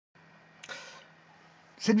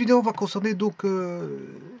Cette vidéo va concerner donc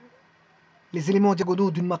les éléments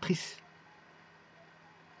diagonaux d'une matrice.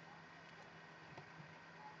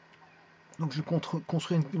 Donc je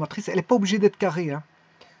construis une matrice, elle n'est pas obligée d'être carrée. Hein.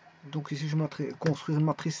 Donc ici je vais construire une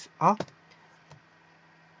matrice A.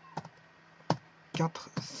 4,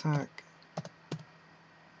 5,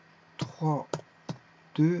 3,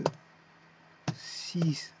 2,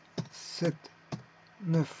 6, 7,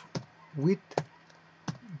 9, 8,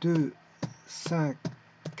 2, 5,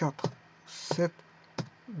 4, 7,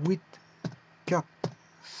 8, 4,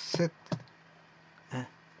 7, 1.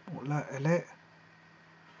 Bon, là, elle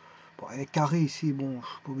est carrée ici. Bon, je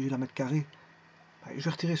suis pas obligé de la mettre carrée. Allez, je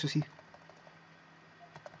vais retirer ceci.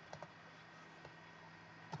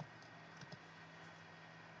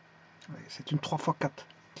 C'est une 3 x 4.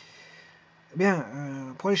 Eh bien,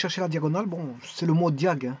 pour aller chercher la diagonale, bon, c'est le mot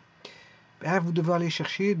diag. Hein. Bien, vous devez aller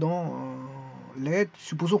chercher dans l'aide.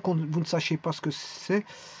 Supposons que vous ne sachiez pas ce que c'est.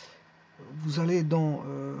 Vous allez dans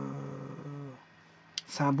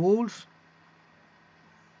Symbols.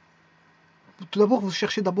 Tout d'abord, vous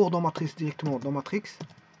cherchez d'abord dans Matrice, directement dans Matrix.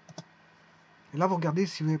 Et là, vous regardez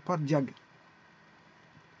si vous n'avez pas de diag.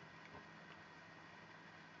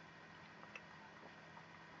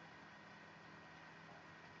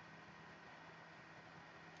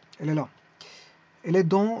 Elle est là. Elle est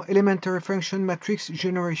dans Elementary Function Matrix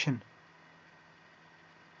Generation.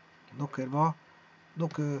 Donc, elle va.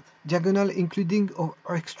 Donc, Diagonal Including or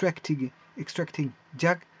Extracting.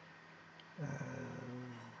 Diag.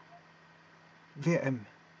 VM.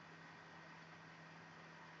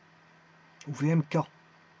 Ou VMK.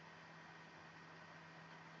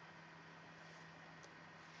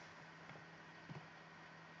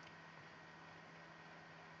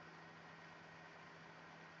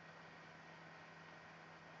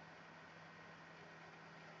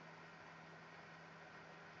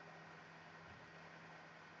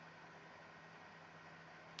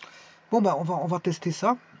 Bon, ben, on va tester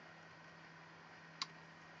ça.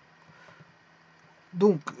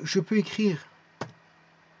 Donc, je peux écrire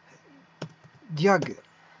diag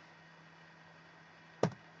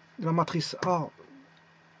de la matrice A,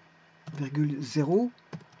 0.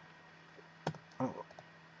 Alors,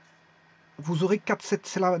 vous aurez 4, 7,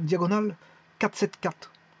 c'est la diagonale 4, 7,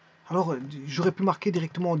 4. Alors, j'aurais pu marquer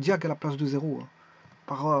directement diag à la place de 0.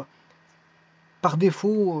 Hein. Par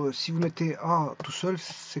défaut, si vous mettez A tout seul,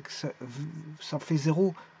 c'est que ça fait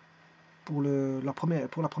 0 pour la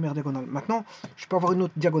première diagonale. Maintenant, je peux avoir une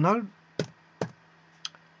autre diagonale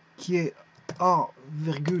qui est A,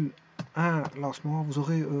 1, là en ce moment, vous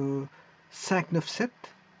aurez 5, 9, 7.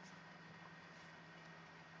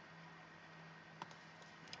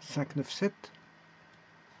 5, 9, 7.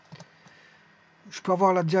 Je peux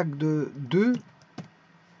avoir la diag de 2.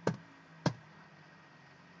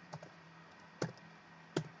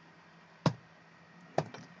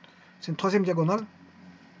 C'est une troisième diagonale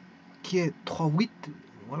qui est 3, 8.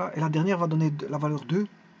 Voilà, et la dernière va donner la valeur 2.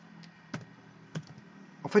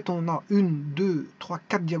 En fait, on a 1, 2, 3,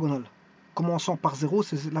 4 diagonales. Commençant par 0,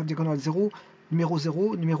 c'est la diagonale 0, numéro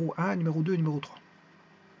 0, numéro 1, numéro 2, numéro 3.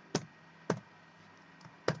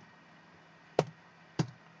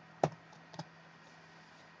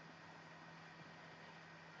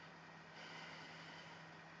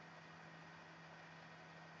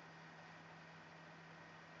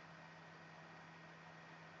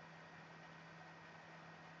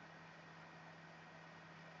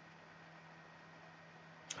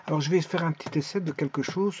 Alors je vais faire un petit essai de quelque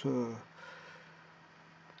chose.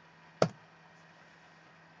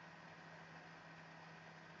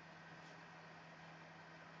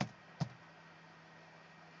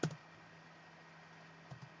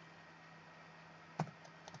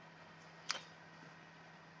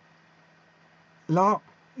 Là,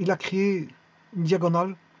 il a créé une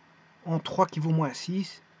diagonale en 3 qui vaut moins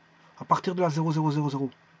 6 à partir de la 0, 0, 0,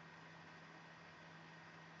 0.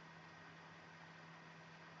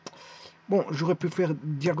 Bon, j'aurais pu faire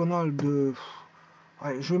diagonale de...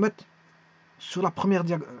 Ouais, je vais mettre sur la première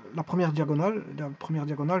diagonale,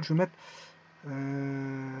 je vais mettre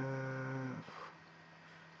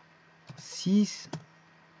 6,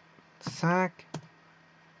 5,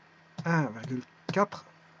 1,4.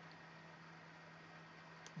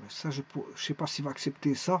 Ça, je ne sais pas s'il va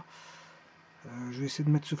accepter ça. Je vais essayer de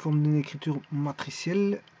mettre sous forme d'une écriture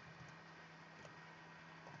matricielle.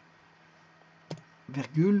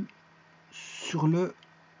 Virgule sur le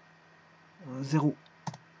 0.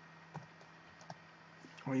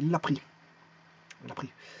 Ouais, il l'a pris.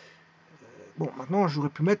 Bon, maintenant, j'aurais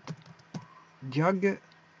pu mettre diag.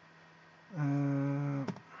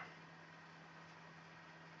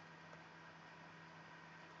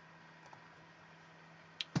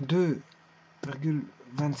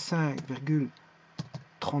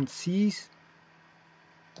 2,25,36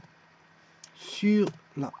 sur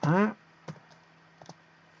la 1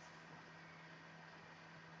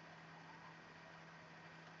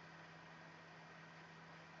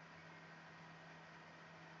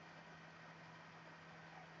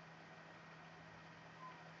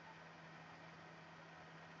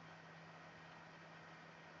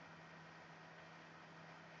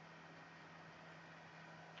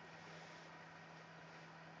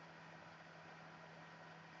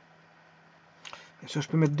 et ça je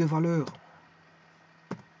peux mettre deux valeurs.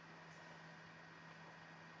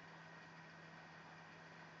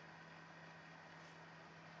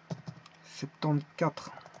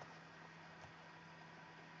 -74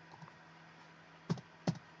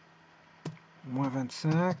 moins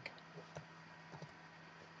 25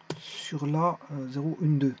 sur la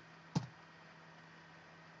 0,12.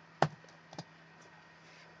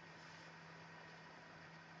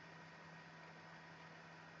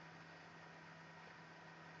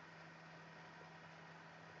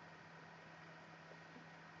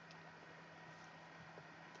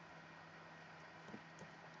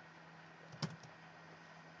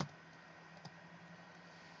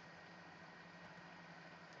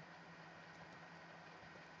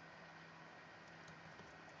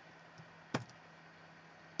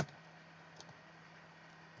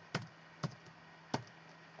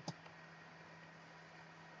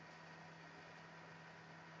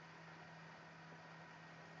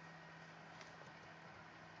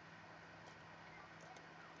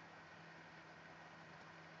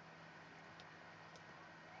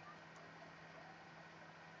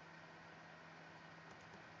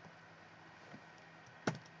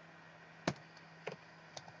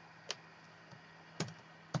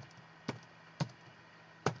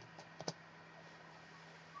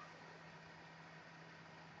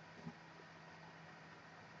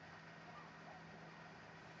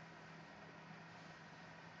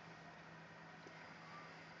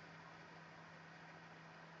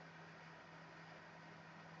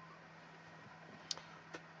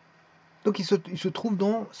 Donc il se trouve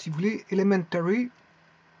dans, si vous voulez, Elementary.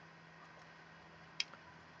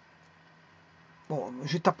 Bon,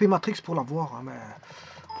 j'ai tapé matrix pour la voir, hein, mais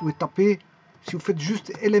vous pouvez taper, si vous faites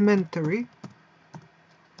juste Elementary,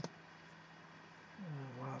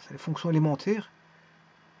 voilà, c'est les fonctions élémentaires.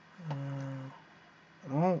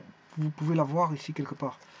 Non, vous pouvez la voir ici quelque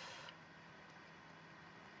part.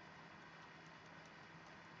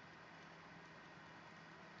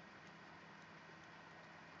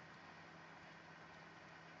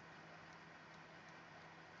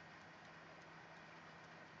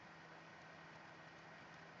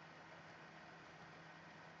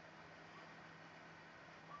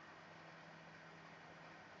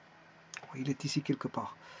 Il est ici quelque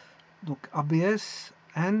part. Donc ABS,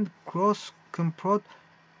 AND, Cross, Comprod,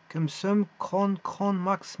 Sum, Cron,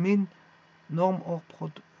 Max, Min, Norm, Or,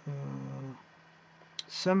 Prod,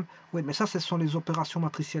 Sum. Oui, mais ça, ce sont les opérations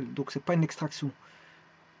matricielles, donc c'est pas une extraction.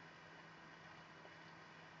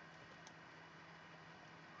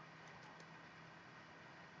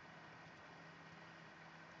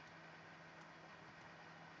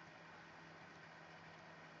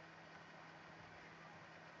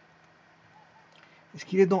 Est-ce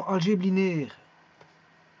qu'il est dans algèbre linéaire?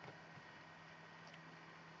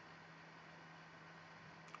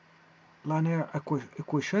 Linear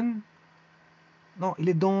equation. Non, il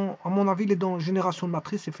est dans, à mon avis, il est dans génération de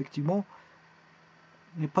matrice, effectivement.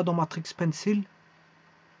 Il n'est pas dans matrix pencil.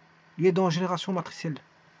 Il est dans génération matricielle.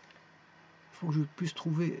 Il faut que je puisse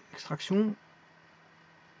trouver extraction.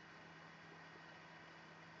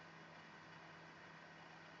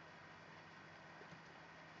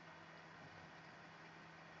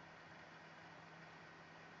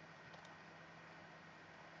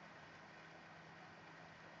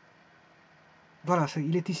 Voilà,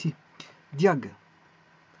 il est ici. Diag.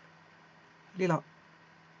 Il est là.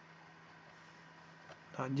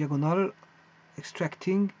 La diagonale.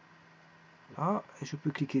 Extracting. Là, et je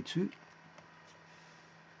peux cliquer dessus.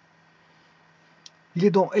 Il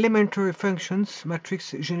est dans Elementary Functions,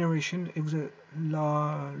 Matrix Generation, et vous avez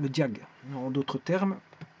là, le diag. En d'autres termes,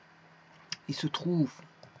 il se trouve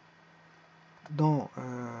dans...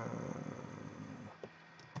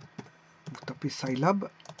 vous tapez Scilab,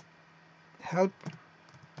 Help,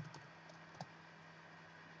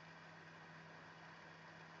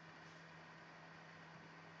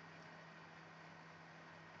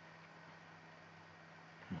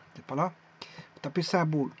 c'est pas là, vous tapez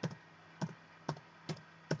symbole.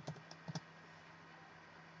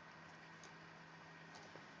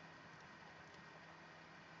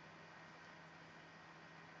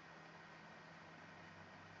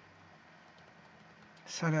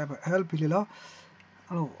 Scilab Help, il est là.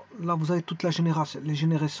 Alors là, vous avez toute la génération, les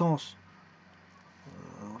générescences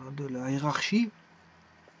de la hiérarchie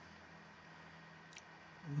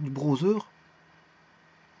du browser.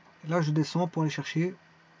 Et là, je descends pour aller chercher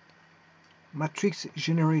Matrix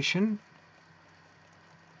Generation.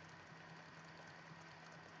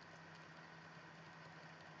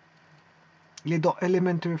 Il est dans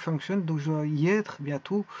Elementary Function, donc je vais y être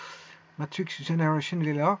bientôt. Matrix Generation, il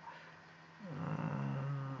est là.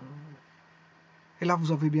 Et là,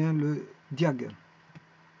 vous avez bien le diag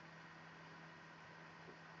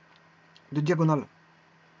de diagonale.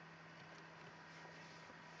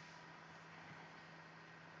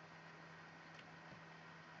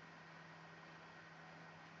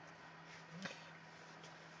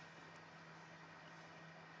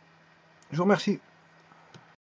 Je vous remercie.